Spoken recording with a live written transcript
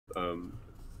Yeah.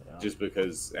 Just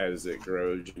because as it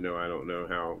grows, I don't know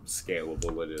how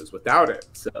scalable it is without it.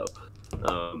 So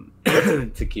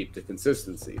to keep the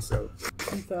consistency. So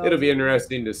it'll be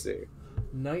interesting to see.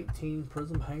 19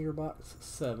 Prizm Hangar Box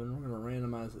 7. We're going to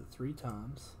randomize it 3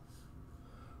 times.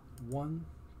 1,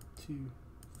 2,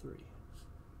 3.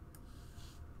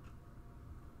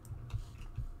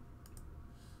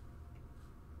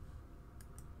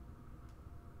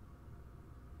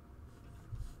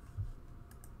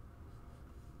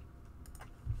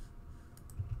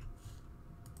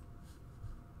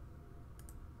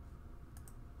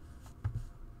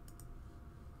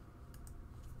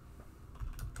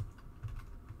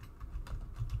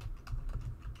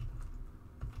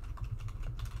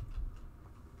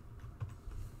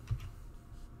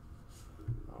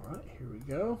 Here we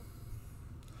go.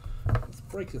 Let's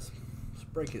break this. Let's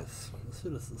break this. Let's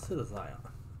hit a Zion.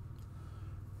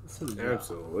 Let's hit a Zion.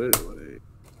 Absolutely.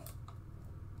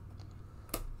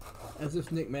 As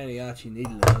if Nick Maniaci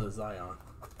needed another Zion.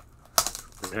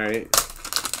 Right.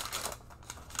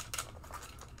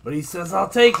 But he says, I'll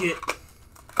take it.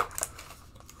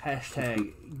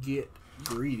 Hashtag get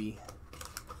greedy.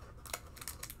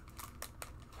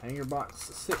 Hanger box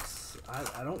 6.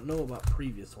 I don't know about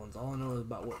previous ones. All I know is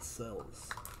about what sells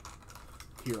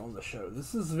here on the show.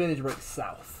 This is Vintage Breaks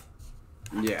South.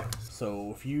 Yeah.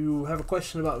 So if you have a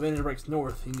question about Vintage Breaks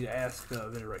North, you need to ask the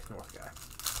Vintage Breaks North guy.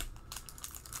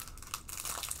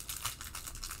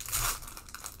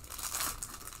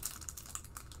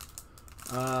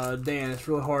 Dan, it's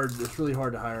really hard. It's really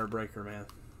hard to hire a breaker, man,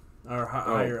 or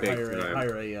hire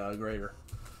a grader.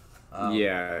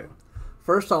 Yeah.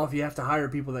 First off, you have to hire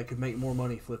people that could make more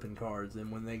money flipping cards,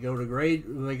 and when they go to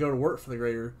work for the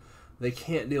grader, they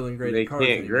can't deal in graded cards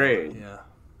anymore. Grade. Yeah.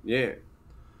 Yeah.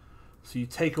 So you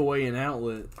take away an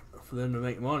outlet for them to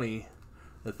make money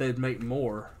that they'd make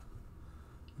more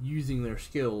using their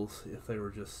skills if they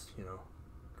were just,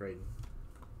 grading.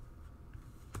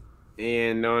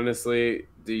 And honestly,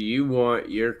 do you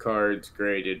want your cards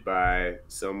graded by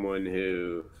someone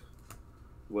who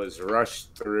was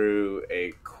rushed through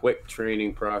a quick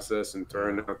training process and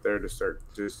thrown out there to start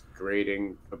just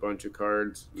grading a bunch of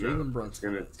cards? Jalen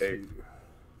Brunson.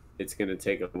 It's gonna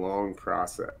take a long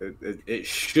process. It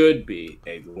should be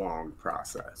a long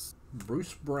process.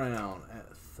 Bruce Brown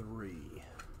at 3.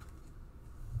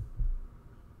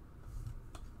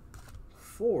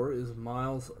 4 is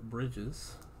Miles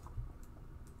Bridges.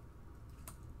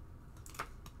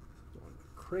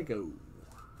 Craigo.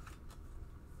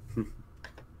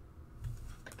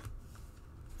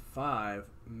 5,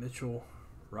 Mitchell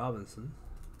Robinson.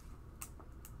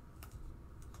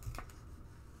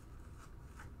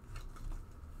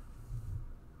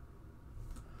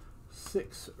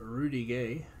 6, Rudy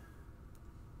Gay.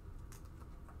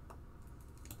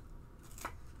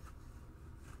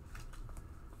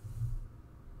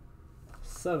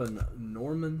 7,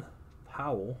 Norman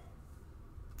Powell.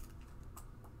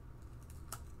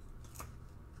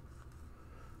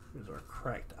 'Here's our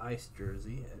cracked ice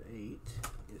jersey at 8.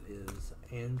 It is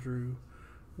Andrew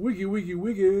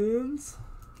Wiggins.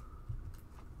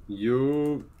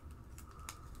 You.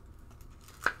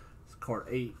 It's card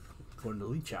 8, going to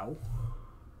Lee Chow.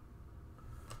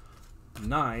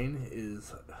 9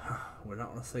 is, we're not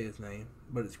going to say his name,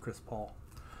 but it's Chris Paul.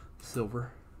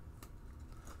 Silver.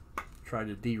 Tried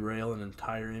to derail an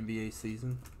entire NBA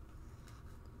season.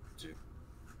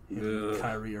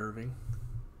 Kyrie Irving.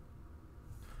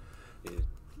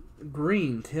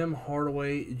 Green, Tim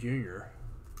Hardaway Jr.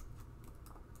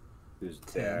 Whose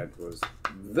dad was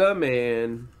the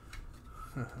man.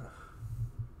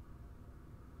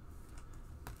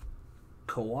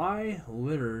 Kawhi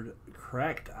Leonard,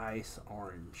 cracked ice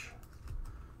orange.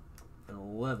 An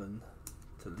 11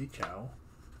 to Lee Chow.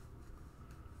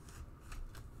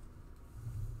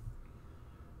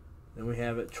 Then we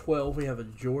have at 12, we have a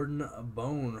Jordan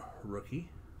Bone rookie.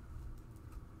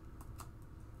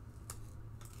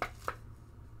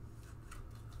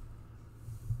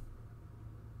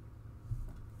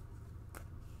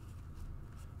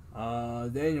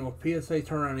 Daniel, PSA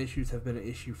turnaround issues have been an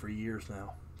issue for years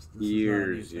now.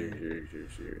 Years.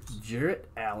 Jarrett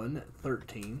Allen at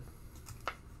 13.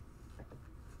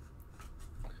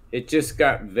 It just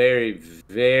got very,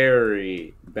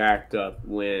 very backed up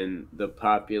when the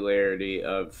popularity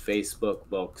of Facebook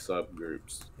bulk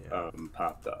subgroups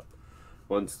popped up.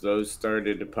 Once those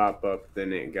started to pop up,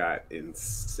 then it got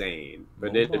insane.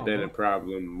 But it had been a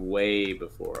problem way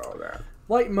before all that.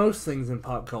 Like most things in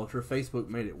pop culture, Facebook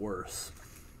made it worse.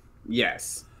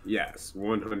 Yes,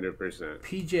 100%.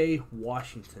 PJ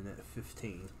Washington at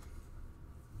 15.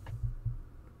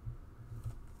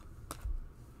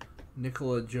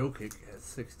 Nikola Jokic at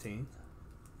 16.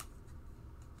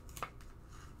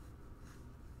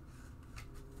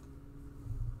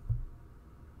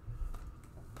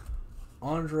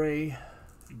 Andre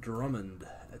Drummond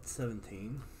at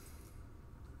 17.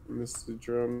 Mr.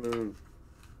 Drummond.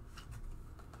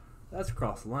 That's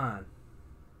across the line.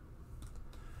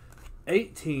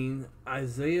 18,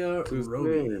 Isaiah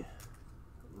Roby.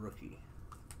 Rookie.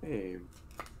 Hey.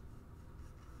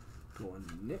 Going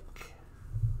Nick.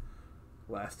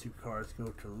 Last two cards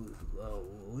go to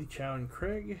Lee Chow and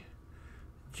Craig.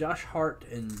 Josh Hart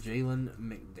and Jalen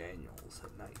McDaniels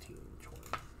at 19 and 20.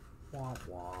 Womp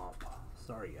womp.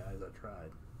 Sorry guys, I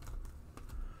tried.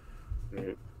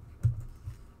 Right.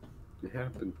 It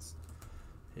happens.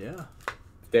 Yeah.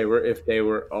 If they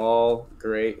were all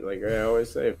great, like I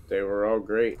always say, if they were all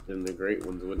great, then the great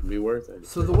ones wouldn't be worth it.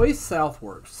 So the way South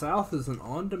works, South is an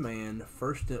on-demand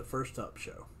first up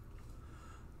show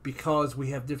because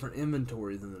we have different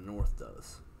inventory than the North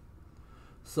does.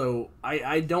 So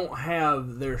I don't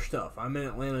have their stuff. I'm in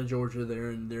Atlanta, Georgia.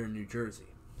 They're in New Jersey.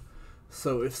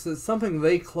 So if it's something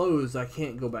they close, I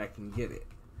can't go back and get it.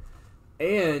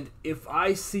 And if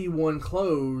I see one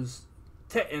close,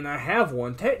 and I have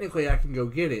one, technically I can go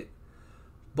get it.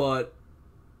 But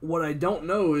what I don't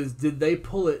know is, did they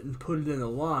pull it and put it in a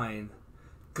line?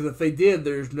 Because if they did,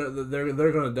 they're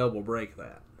going to double break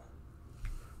that.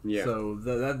 Yeah. So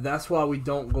that's why we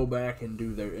don't go back and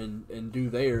do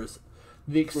theirs.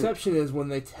 The exception is when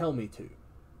they tell me to.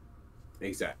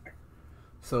 Exactly.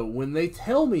 So when they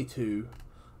tell me to,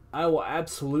 I will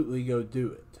absolutely go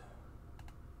do it.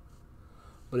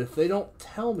 But if they don't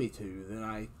tell me to, then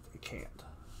I can't.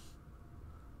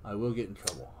 I will get in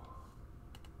trouble.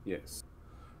 Yes.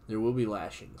 There will be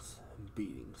lashings and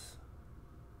beatings.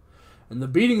 And the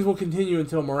beatings will continue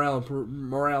until morale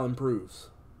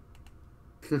improves.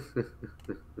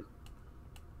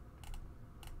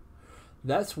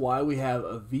 That's why we have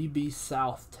a VB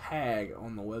South tag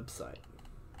on the website.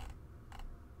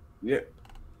 Yep.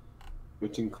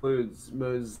 Which includes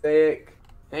mosaic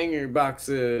hanger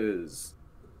boxes.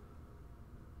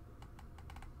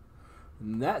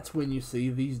 And that's when you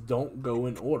see these don't go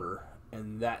in order,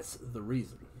 and that's the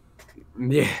reason.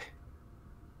 Yeah.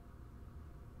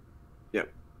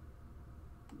 Yep.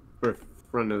 For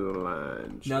front of the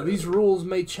line. Now these rules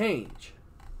may change,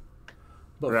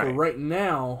 but for Right. right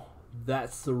now,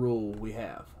 that's the rule we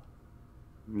have.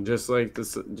 Just like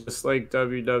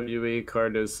WWE,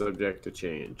 card is subject to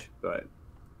change, but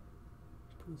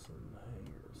Prizm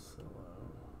Hangar Solo.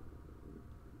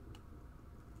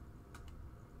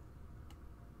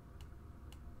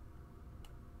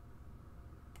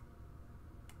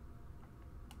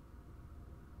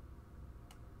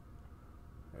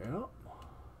 Yep.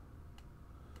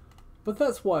 But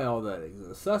that's why all that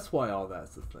exists. That's why all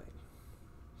that's the thing.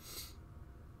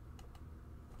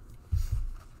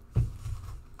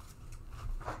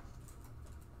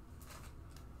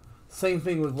 Same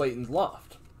thing with Leighton's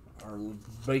Loft. Or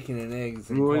bacon and eggs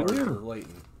and cards for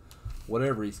Leighton.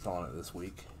 Whatever he's calling it this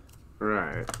week.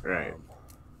 right.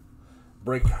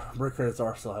 Brick credits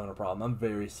are still having a problem. I'm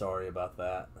very sorry about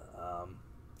that.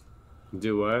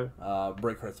 Do what?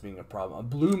 Break credits being a problem. A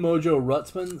Blue Mojo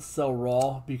Rutzman sell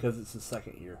raw because it's his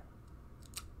second year.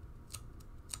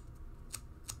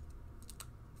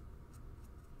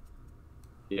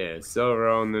 Yeah, sell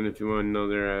raw, and then if you want to know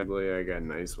their ugly, I got a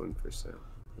nice one for sale.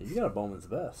 You got a Bowman's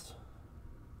Best.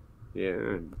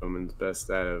 Yeah, Bowman's best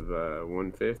out of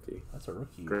 150. That's a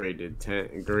rookie. Graded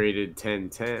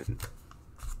 10/10.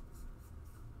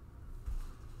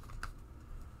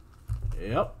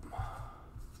 Yep.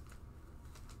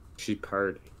 She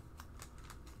party.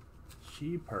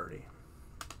 She purty.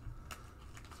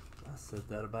 I said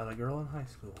that about a girl in high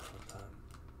school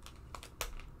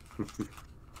sometime.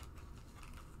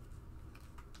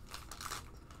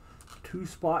 2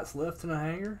 spots left in a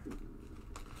hanger.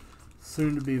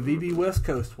 Soon to be VB West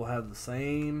Coast will have the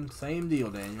same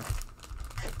deal, Daniel.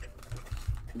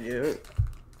 Yeah.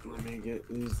 Let me get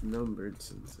these numbered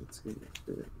since it's getting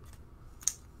good.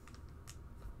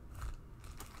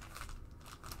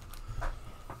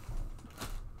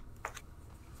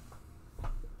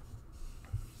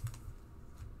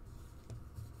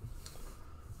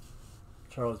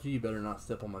 Charles G, you better not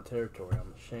step on my territory. I'm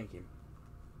gonna shank him.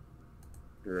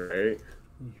 Right.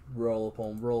 You roll up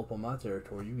on my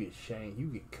territory, you get shanked, you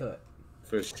get cut.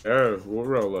 For sure. We'll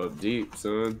roll up deep,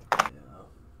 son. Yeah.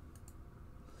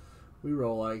 We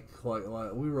roll like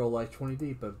 20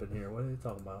 deep up in here. What are they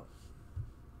talking about?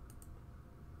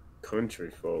 Country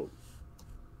folk.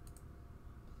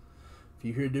 If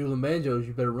you hear dueling banjos,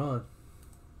 you better run.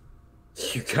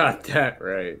 You got that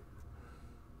right.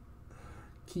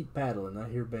 keep paddling. I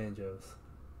hear banjos.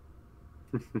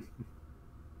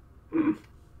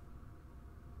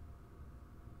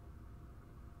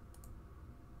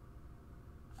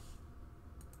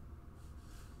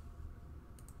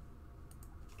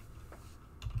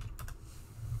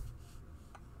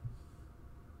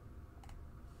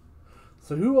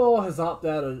 So who all has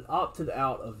opted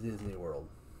out of Disney World?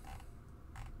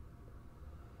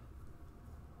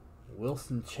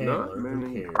 Wilson Chandler.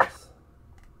 Who cares?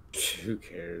 Who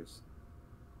cares?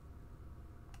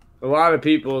 A lot of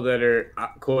people that are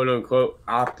quote unquote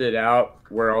opted out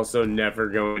were also never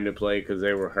going to play because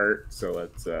they were hurt. So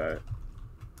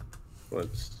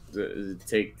let's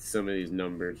take some of these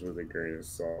numbers with a grain of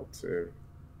salt too.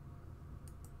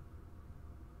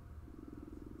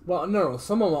 Well, no,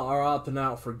 some of them are opting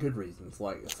out for good reasons.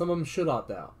 Like some of them should opt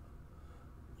out.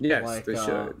 Yes, like, they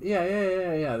should.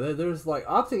 Yeah. There's like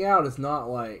opting out is not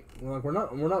like we're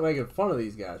not making fun of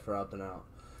these guys for opting out.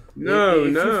 No,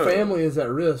 if your family is at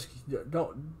risk,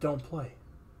 don't play.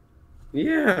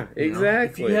 Yeah,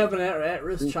 exactly. If you have an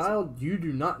at-risk child, you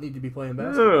do not need to be playing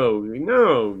basketball.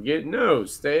 No,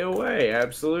 stay away.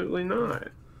 Absolutely not.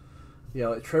 Yeah,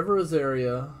 like Trevor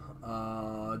Azaria,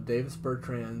 Davis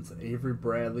Bertrands, Avery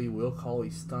Bradley, Will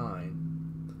Cauley-Stein.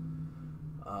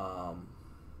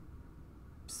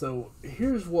 So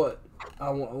here's what I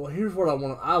want. Well, here's what I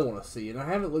want to see, and I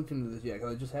haven't looked into this yet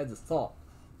because I just had this thought.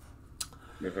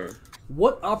 Uh-huh.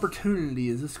 What opportunity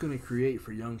is this going to create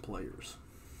for young players?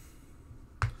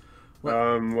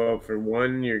 Well, for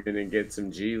one, you're going to get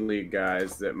some G League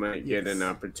guys that might get an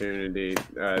opportunity.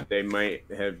 They might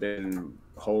have been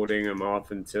holding them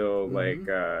off until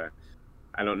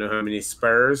I don't know how many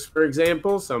Spurs, for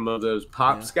example, some of those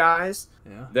Pops guys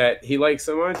that he likes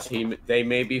so much. They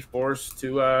may be forced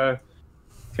to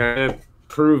kind of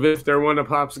prove if they're one of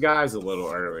Pop's guys a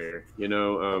little earlier. You're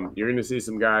going to see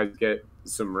some guys get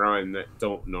some run that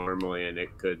don't normally, and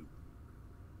it could.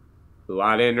 A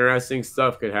lot of interesting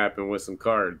stuff could happen with some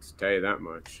cards, tell you that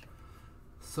much.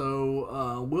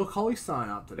 So, Will Cauley-Stein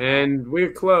opted out. And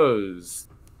we're closed.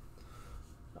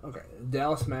 Okay,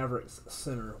 Dallas Mavericks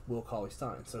center Will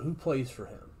Cauley-Stein. So, who plays for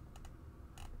him?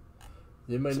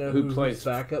 Does anybody know who his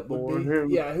backup would be? Him?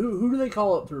 Yeah, who do they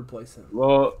call up to replace him?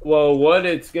 Well, what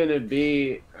it's going to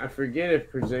be, I forget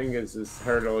if Porzingis is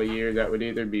hurt all year. That would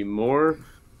either be more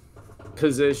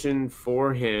position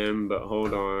for him, but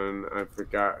hold on, I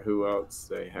forgot who else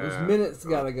they have. Those minutes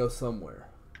got to go somewhere.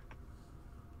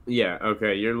 Yeah,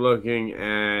 okay, you're looking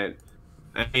at,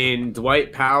 I mean,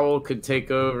 Dwight Powell could take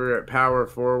over at power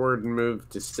forward and move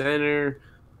to center.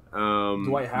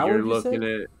 Dwight Howard, you're looking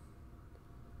at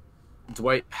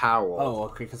Dwight Powell. Oh,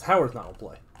 okay, because Howard's not going to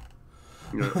play.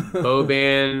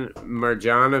 Boban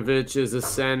Marjanovic is a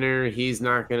center. He's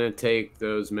not going to take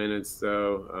those minutes,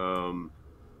 though.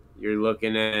 You're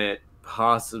looking at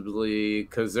possibly,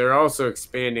 because they're also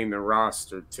expanding the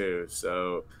roster too.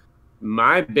 So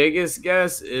my biggest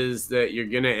guess is that you're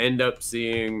going to end up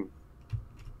seeing,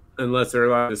 unless they're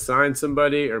allowed to sign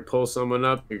somebody or pull someone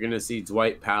up, you're going to see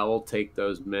Dwight Powell take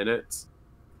those minutes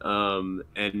and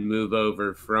move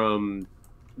over from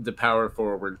the power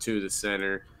forward to the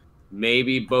center.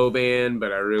 Maybe Boban,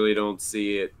 but I really don't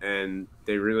see it. And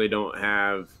they really don't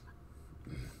have,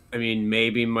 I mean,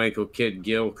 maybe Michael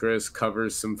Kidd-Gilchrist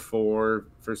covers some for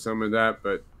some of that,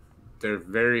 but they're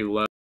very low.